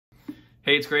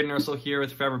Hey, it's Graydon Russell here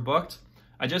with Forever Booked.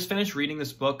 I just finished reading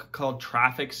this book called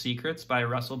Traffic Secrets by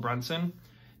Russell Brunson.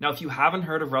 Now, if you haven't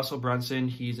heard of Russell Brunson,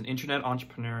 he's an internet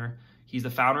entrepreneur. He's the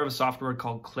founder of a software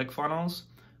called Clickfunnels,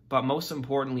 but most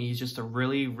importantly, he's just a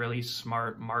really, really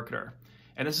smart marketer.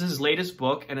 And this is his latest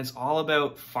book, and it's all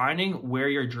about finding where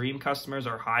your dream customers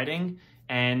are hiding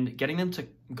and getting them to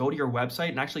go to your website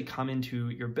and actually come into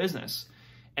your business.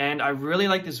 And I really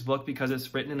like this book because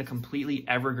it's written in a completely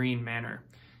evergreen manner,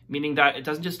 meaning that it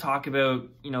doesn't just talk about,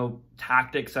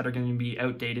 tactics that are going to be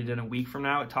outdated in a week from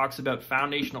now. It talks about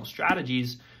foundational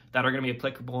strategies that are going to be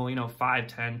applicable, 5,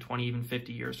 10, 20, even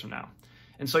 50 years from now.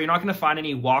 And so you're not going to find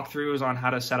any walkthroughs on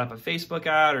how to set up a Facebook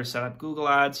ad or set up Google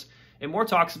ads. It more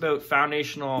talks about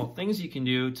foundational things you can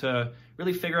do to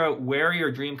really figure out where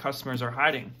your dream customers are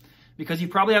hiding. Because you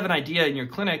probably have an idea in your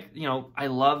clinic, I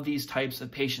love these types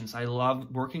of patients. I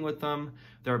love working with them.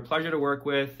 They're a pleasure to work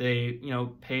with. They,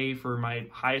 pay for my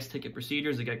highest ticket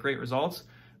procedures. They get great results.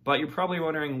 But you're probably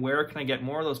wondering, where can I get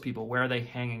more of those people? Where are they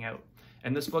hanging out?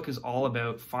 And this book is all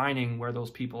about finding where those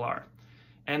people are.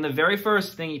 And the very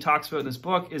first thing he talks about in this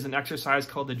book is an exercise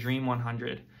called the Dream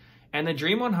 100. And the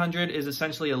Dream 100 is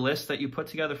essentially a list that you put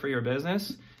together for your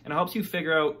business, and it helps you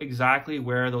figure out exactly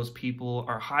where those people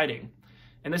are hiding.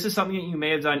 And this is something that you may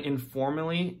have done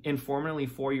informally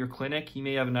for your clinic. You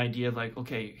may have an idea of like,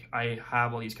 okay, I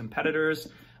have all these competitors.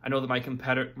 I know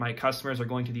that my customers are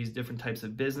going to these different types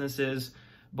of businesses,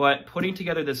 but putting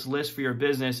together this list for your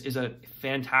business is a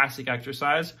fantastic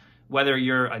exercise. Whether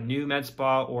you're a new med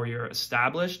spa or you're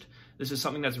established, this is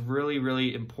something that's really,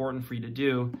 really important for you to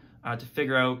do to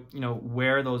figure out,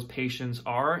 where those patients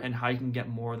are and how you can get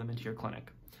more of them into your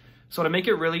clinic. So to make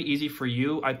it really easy for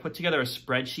you, I put together a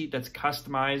spreadsheet that's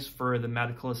customized for the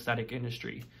medical aesthetic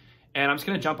industry. And I'm just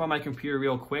gonna jump on my computer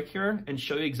real quick here and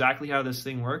show you exactly how this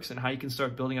thing works and how you can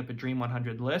start building up a Dream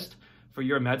 100 list for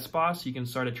your med spa so you can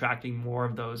start attracting more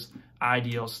of those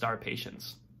ideal star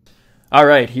patients. All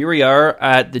right, here we are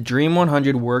at the Dream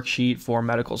 100 worksheet for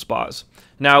medical spas.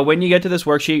 Now, when you get to this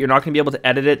worksheet, you're not gonna be able to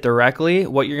edit it directly.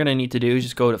 What you're gonna need to do is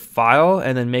just go to File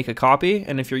and then make a copy.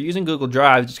 And if you're using Google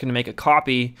Drive, just gonna make a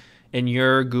copy in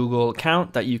your Google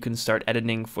account that you can start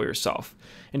editing for yourself.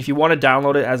 And if you want to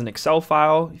download it as an Excel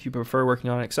file, if you prefer working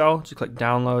on Excel, just click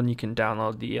download and you can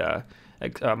download the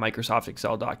Microsoft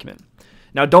Excel document.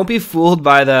 Now, don't be fooled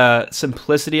by the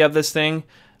simplicity of this thing.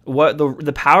 What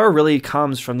the power really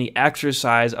comes from the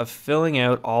exercise of filling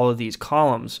out all of these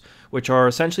columns, which are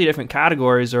essentially different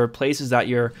categories or places that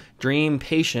your dream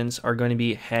patients are going to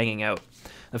be hanging out.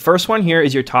 The first one here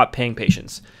is your top paying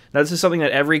patients. Now, this is something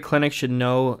that every clinic should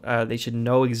know. They should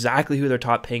know exactly who their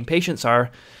top paying patients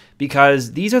are,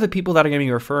 because these are the people that are going to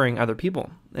be referring other people.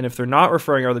 And if they're not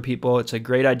referring other people, it's a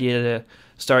great idea to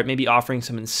start maybe offering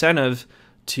some incentive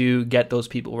to get those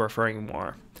people referring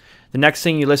more. The next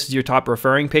thing you list is your top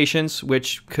referring patients,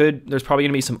 which there's probably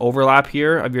going to be some overlap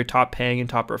here of your top paying and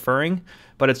top referring,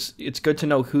 but it's good to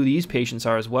know who these patients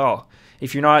are as well.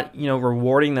 If you're not,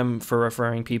 rewarding them for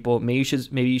referring people, maybe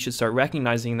you should start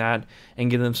recognizing that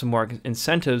and give them some more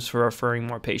incentives for referring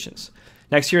more patients.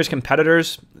 Next here is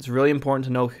competitors. It's really important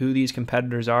to know who these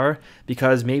competitors are,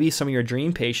 because maybe some of your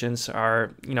dream patients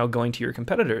are, going to your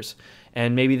competitors,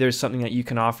 and maybe there's something that you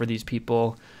can offer these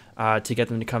people to get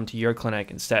them to come to your clinic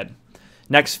instead.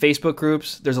 Next, Facebook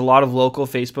groups. There's a lot of local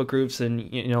Facebook groups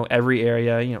in every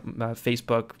area.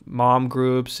 Facebook mom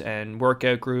groups and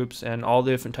workout groups and all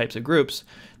the different types of groups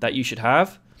that you should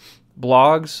have.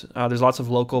 Blogs. There's lots of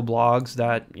local blogs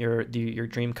that your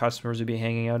dream customers would be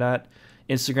hanging out at.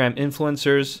 Instagram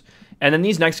influencers. And then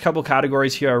these next couple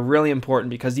categories here are really important,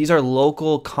 because these are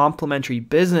local complementary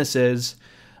businesses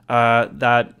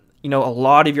that a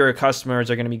lot of your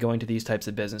customers are going to be going to these types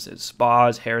of businesses: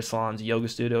 spas, hair salons, yoga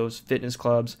studios, fitness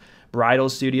clubs, bridal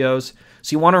studios.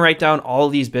 So you want to write down all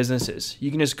of these businesses.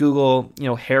 You can just Google,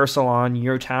 hair salon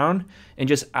your town and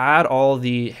just add all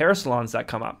the hair salons that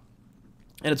come up.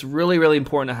 And it's really, really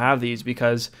important to have these,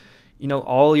 because,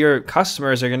 all your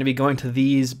customers are going to be going to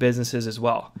these businesses as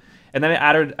well. And then I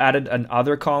added an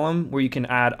other column where you can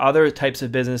add other types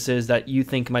of businesses that you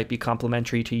think might be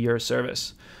complementary to your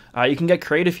service. You can get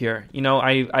creative here.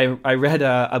 I read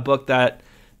a book that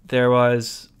there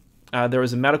was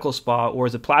a medical spa or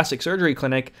was a plastic surgery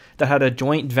clinic that had a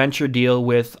joint venture deal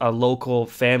with a local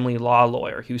family law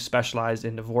lawyer who specialized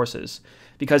in divorces,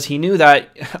 because he knew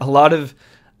that a lot of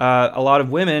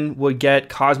women would get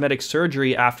cosmetic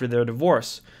surgery after their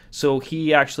divorce. So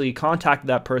he actually contacted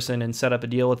that person and set up a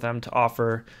deal with them to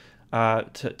offer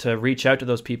to reach out to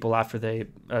those people after they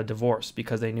divorced,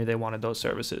 because they knew they wanted those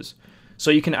services. So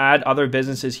you can add other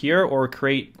businesses here or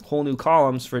create whole new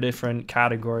columns for different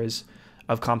categories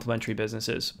of complementary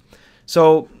businesses.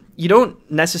 So you don't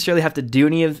necessarily have to do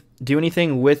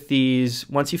anything with these.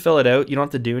 Once you fill it out, you don't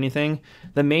have to do anything.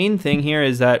 The main thing here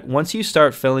is that once you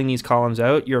start filling these columns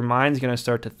out, your mind's going to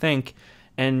start to think,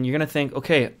 and you're going to think,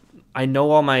 okay, I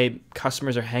know all my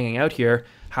customers are hanging out here.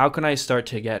 How can I start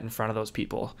to get in front of those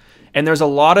people? And there's a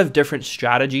lot of different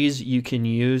strategies you can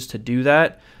use to do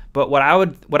that. But what I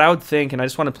would think, and I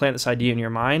just want to plant this idea in your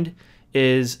mind,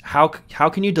 is how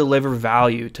can you deliver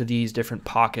value to these different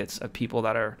pockets of people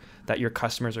that your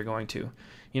customers are going to?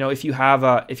 You know, if you have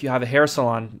a hair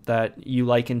salon that you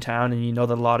like in town and you know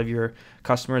that a lot of your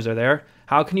customers are there,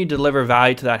 how can you deliver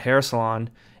value to that hair salon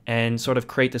and sort of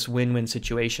create this win-win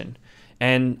situation?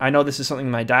 And I know this is something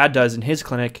my dad does in his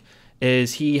clinic.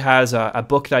 Is he has a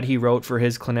book that he wrote for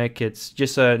his clinic. It's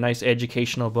just a nice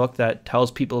educational book that tells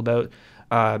people about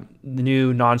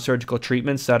new non-surgical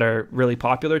treatments that are really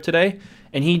popular today.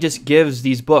 And he just gives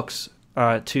these books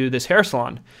to this hair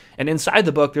salon. And inside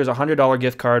the book, there's a $100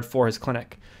 gift card for his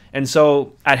clinic. And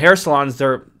so at hair salons,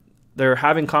 they're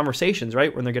having conversations,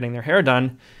 right, when they're getting their hair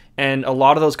done. And a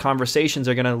lot of those conversations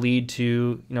are going to lead to,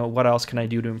 you know, what else can I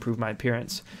do to improve my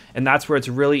appearance? And that's where it's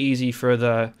really easy for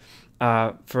the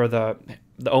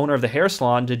owner of the hair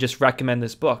salon to just recommend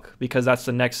this book, because that's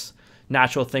the next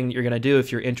natural thing that you're going to do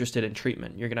if you're interested in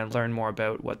treatment. You're going to learn more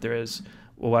about what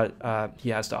he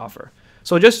has to offer.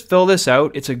 So just fill this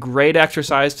out. It's a great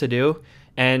exercise to do,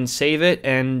 and save it.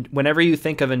 And whenever you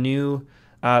think of a new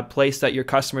place that your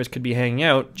customers could be hanging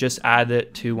out, just add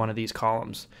it to one of these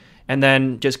columns. And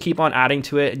then just keep on adding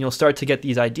to it, and you'll start to get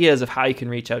these ideas of how you can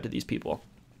reach out to these people.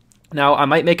 Now, I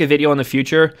might make a video in the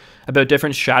future about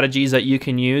different strategies that you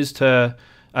can use to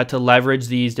leverage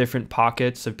these different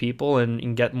pockets of people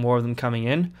and get more of them coming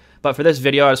in. But for this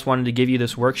video, I just wanted to give you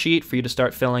this worksheet for you to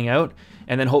start filling out.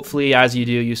 And then hopefully as you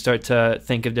do, you start to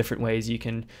think of different ways you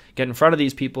can get in front of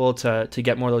these people to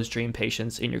get more of those dream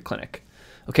patients in your clinic.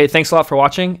 Okay, thanks a lot for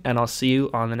watching, and I'll see you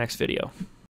on the next video.